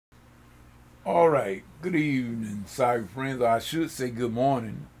All right. Good evening, sorry friends. Or I should say good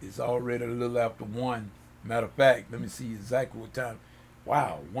morning. It's already a little after 1. Matter of fact, let me see exactly what time.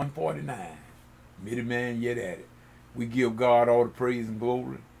 Wow, 1:49. Midiman yet at it. We give God all the praise and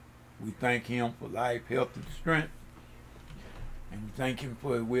glory. We thank Him for life, health, and strength. And we thank Him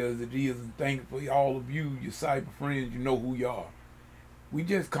for it well as it is. And thank you for all of you, your cyber friends. You know who you are. We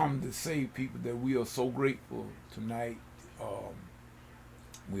just come to say, people, that we are so grateful tonight. Um,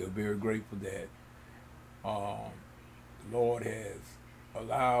 we are very grateful that Um, the Lord has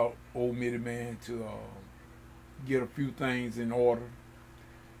allowed old Midiman to get a few things in order.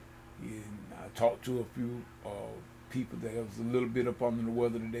 And I talked to a few people that was a little bit up under the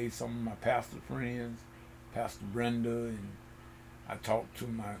weather today. Some of my pastor friends, Pastor Brenda, and I talked to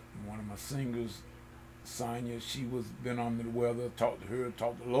one of my singers, Sonia. She was been under the weather. Talked to her.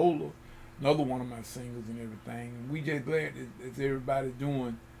 Talked to Lola, another one of my singers, and everything. And we just glad that everybody's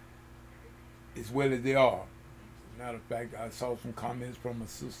doing as well as they are. Matter of fact, I saw some comments from my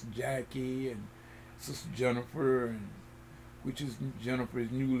sister Jackie and sister Jennifer, and which is Jennifer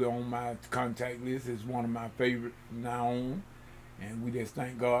is newly on my contact list. Is one of my favorites from now on, and we just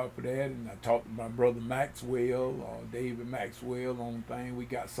thank God for that. And I talked to my brother Maxwell, David Maxwell, on thing. We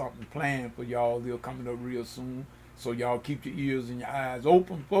got something planned for y'all. They're coming up real soon, so y'all keep your ears and your eyes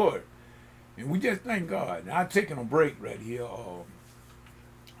open for it. And we just thank God. Now I'm taking a break right here.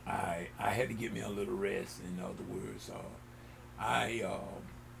 I had to get me a little rest. In other words, I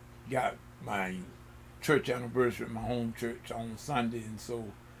got my church anniversary at my home church on Sunday, and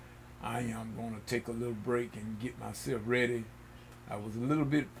so I am going to take a little break and get myself ready. I was a little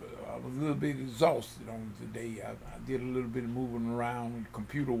bit exhausted on today. I did a little bit of moving around with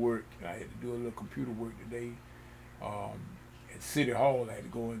computer work. I had to do a little computer work today. Um, at City Hall, I had to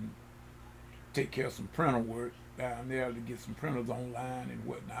go and take care of some printer work down there to get some printers online and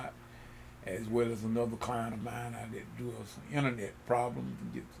whatnot, as well as another client of mine. I had to do some internet problems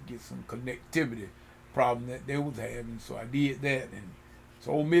and get some connectivity problem that they was having. So I did that, and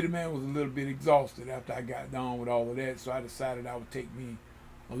so old Midiman was a little bit exhausted after I got done with all of that. So I decided I would take me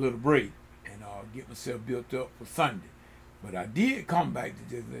a little break and get myself built up for Sunday. But I did come back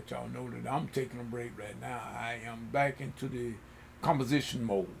to just let y'all know that I'm taking a break right now. I am back into the composition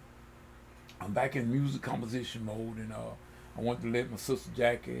mode. I'm back in music composition mode, and I want to let my sister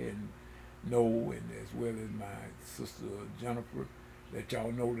Jackie and know, and as well as my sister Jennifer, let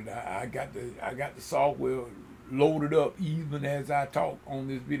y'all know that I got the software loaded up even as I talk on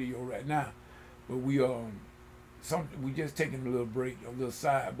this video right now. But we just taking a little break, a little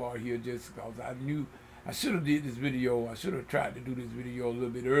sidebar here, just because I knew I should have did this video. I should have tried to do this video a little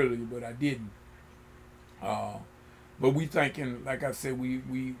bit earlier, but I didn't. Uh, but we thinking, like I said, we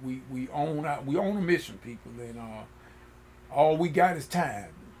own a mission, people, and all we got is time.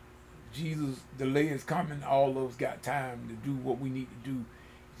 Jesus, the day is coming. All of us got time to do what we need to do.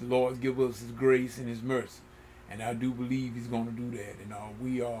 The Lord give us His grace and His mercy, and I do believe He's going to do that. And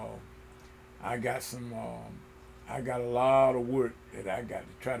I got some, I got a lot of work that I got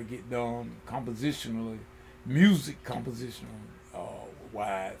to try to get done compositionally, music compositional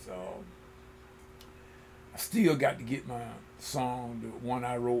wise. I still got to get my song, the one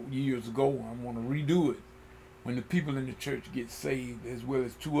I wrote years ago. I want to redo it when the people in the church get saved, as well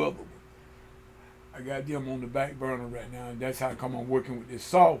as two other ones. I got them on the back burner right now, and that's how come I'm working with this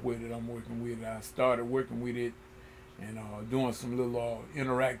software that I'm working with. I started working with it and doing some little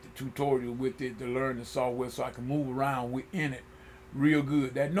interactive tutorial with it to learn the software so I can move around within it real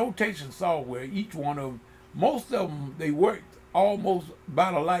good. That notation software, each one of them, most of them, they worked almost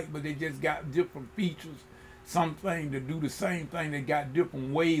about alike, but they just got different features. Something to do the same thing, they got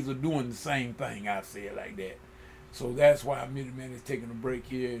different ways of doing the same thing. I say it like that. So that's why Midiman is taking a break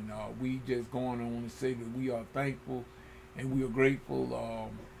here, and we just going on to say that we are thankful and we are grateful.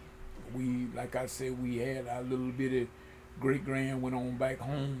 We, like I said, we had our little bit of great grand went on back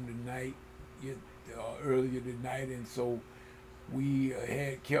home tonight, earlier tonight, and so we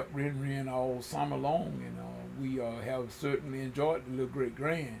had kept rendering all summer long, and we have certainly enjoyed the little great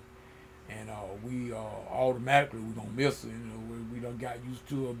grand. And we automatically we're gonna miss her. You know, we done got used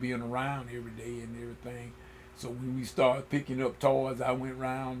to her being around every day and everything. So when we started picking up toys, I went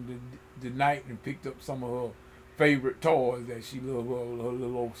around the night and picked up some of her favorite toys that she loved, her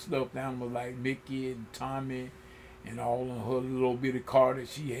little stuffed animals like Mickey and Tommy, and all of her little bitty car that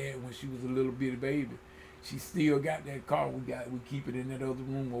she had when she was a little bitty baby. She still got that car. We keep it in that other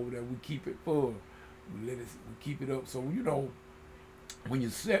room over there. We keep it full. We keep it up. So when you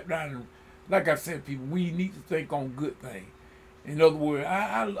sit down and, like I said, people, we need to think on good things. In other words,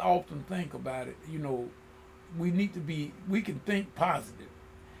 I often think about it. You know, we can think positive.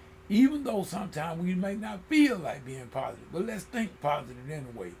 Even though sometimes we may not feel like being positive, but let's think positive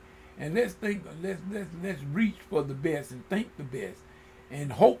anyway. And let's reach for the best and think the best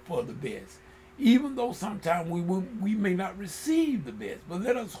and hope for the best. Even though sometimes we may not receive the best, but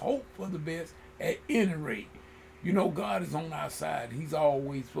let us hope for the best at any rate. You know, God is on our side. He's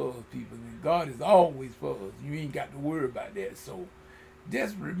always for us, people. And God is always for us. You ain't got to worry about that. So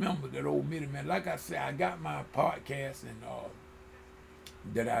just remember that old Midiman. Like I said, I got my podcast and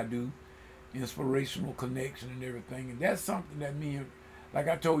that I do, Inspirational Connection and everything. And that's something that me and, like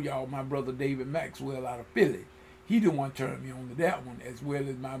I told y'all, my brother David Maxwell out of Philly, he the one turned me on to that one, as well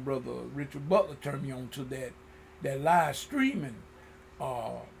as my brother Richard Butler turned me on to that live streaming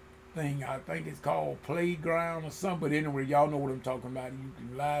thing. I think it's called Playground or something. But anyway, y'all know what I'm talking about. You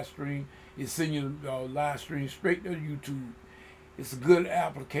can live stream. It's send you live stream straight to YouTube. It's a good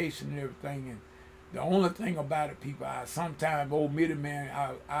application and everything. And the only thing about it, people, sometimes old Midiman,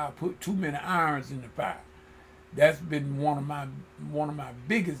 I put too many irons in the fire. That's been one of my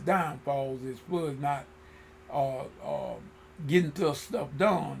biggest downfalls, as far as not getting the stuff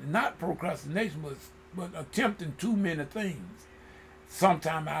done. Not procrastination, but attempting too many things.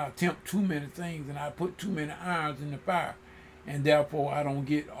 Sometimes I attempt too many things and I put too many irons in the fire, and therefore I don't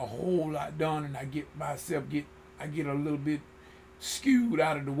get a whole lot done, and I get a little bit skewed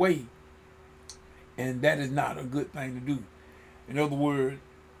out of the way, and that is not a good thing to do. In other words,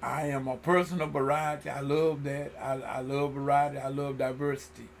 I am a person of variety. I love that. I love variety. I love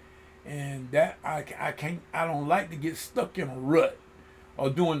diversity, and that I don't like to get stuck in a rut or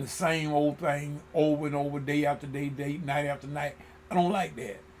doing the same old thing over and over, day after day, night after night. I don't like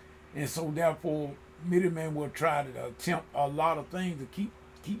that, and so therefore, Midiman will try to attempt a lot of things to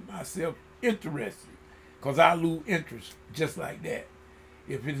keep myself interested, cause I lose interest just like that.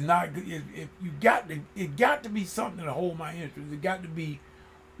 If it's not good, if you it got to be something to hold my interest. It got to be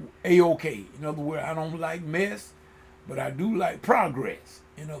A-OK. In other words, I don't like mess, but I do like progress.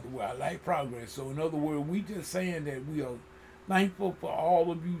 In other words, I like progress. So in other words, we just saying that we are thankful for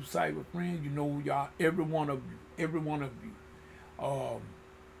all of you cyber friends. You know, y'all, every one of you.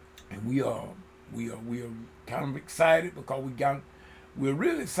 And we are kind of excited because we're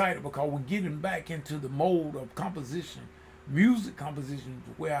really excited because we're getting back into the mode of composition, music composition,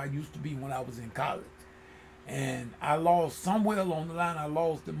 where I used to be when I was in college. And I lost, somewhere along the line, I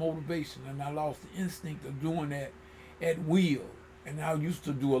lost the motivation and I lost the instinct of doing that at will. And I used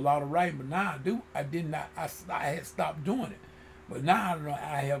to do a lot of writing, but now I had stopped doing it. But now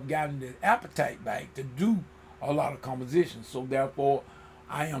I have gotten the appetite back to do a lot of composition. So therefore,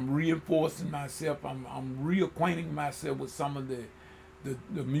 I am reinforcing myself. I'm reacquainting myself with some of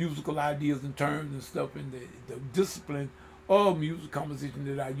the musical ideas and terms and stuff, and the discipline of music composition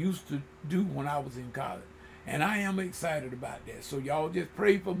that I used to do when I was in college. And I am excited about that. So y'all just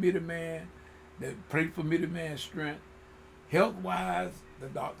pray for Midiman, pray for Midiman's strength. Health-wise, the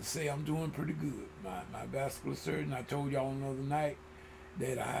doctor say I'm doing pretty good. My vascular surgeon, I told y'all another night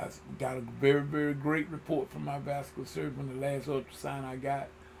that I got a very, very great report from my vascular surgeon. The last ultrasound I got,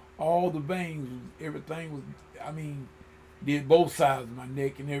 all the veins, everything was, did both sides of my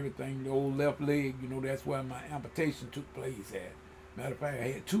neck and everything. The old left leg, that's where my amputation took place at. Matter of fact, I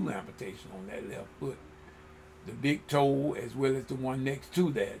had 2 amputations on that left foot. The big toe as well as the one next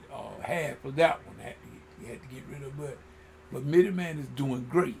to that. Half of that one you had to get rid of. But Midiman is doing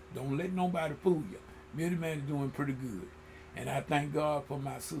great. Don't let nobody fool you. Midiman is doing pretty good. And I thank God for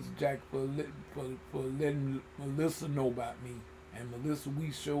my sister Jack for letting Melissa know about me. And Melissa,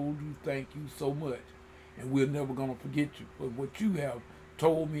 we showed you, thank you so much. And we're never going to forget you for what you have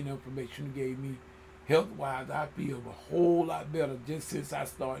told me, the information you gave me. Health-wise, I feel a whole lot better just since I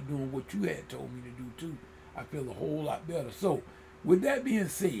started doing what you had told me to do too. I feel a whole lot better. So, with that being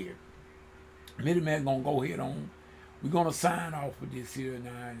said, Midiman going to go ahead on. We're going to sign off with this here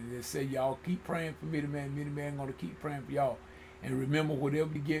now. And they say, y'all keep praying for Midiman. Midiman going to keep praying for y'all. And remember,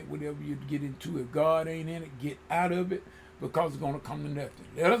 whatever you get into, if God ain't in it, get out of it, because it's going to come to nothing.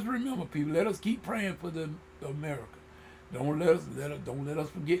 Let us remember, people. Let us keep praying for the America. Don't let us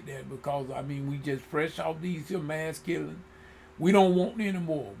forget that, because we just fresh off these here mass killings. We don't want any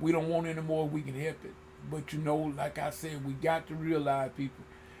more. We don't want any more. We can help it. But like I said, we got to realize, people,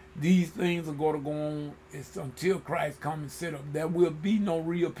 these things are going to go on. It's until Christ comes and set up. There will be no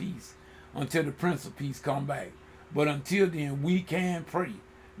real peace until the Prince of Peace come back. But until then, we can pray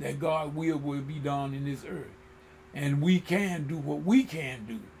that God's will be done in this earth. And we can do what we can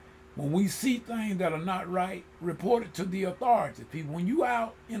do. When we see things that are not right, report it to the authorities. People, when you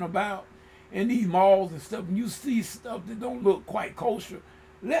out and about in these malls and stuff, and you see stuff that don't look quite kosher,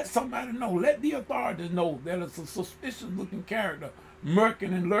 let somebody know. Let the authorities know that it's a suspicious looking character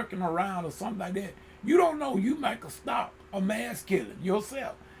murking and lurking around or something like that, you don't know, you might could stop a mass killing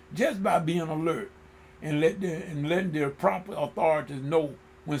yourself just by being alert and letting the proper authorities know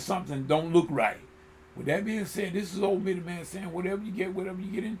when something don't look right. With that being said, this is old Midiman saying, whatever you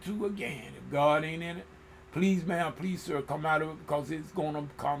get into, again, if God ain't in it, please, ma'am, please, sir, come out of it, because it's going to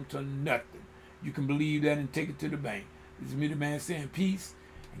come to nothing. You can believe that and take it to the bank. This is Midiman saying peace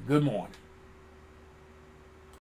and good morning.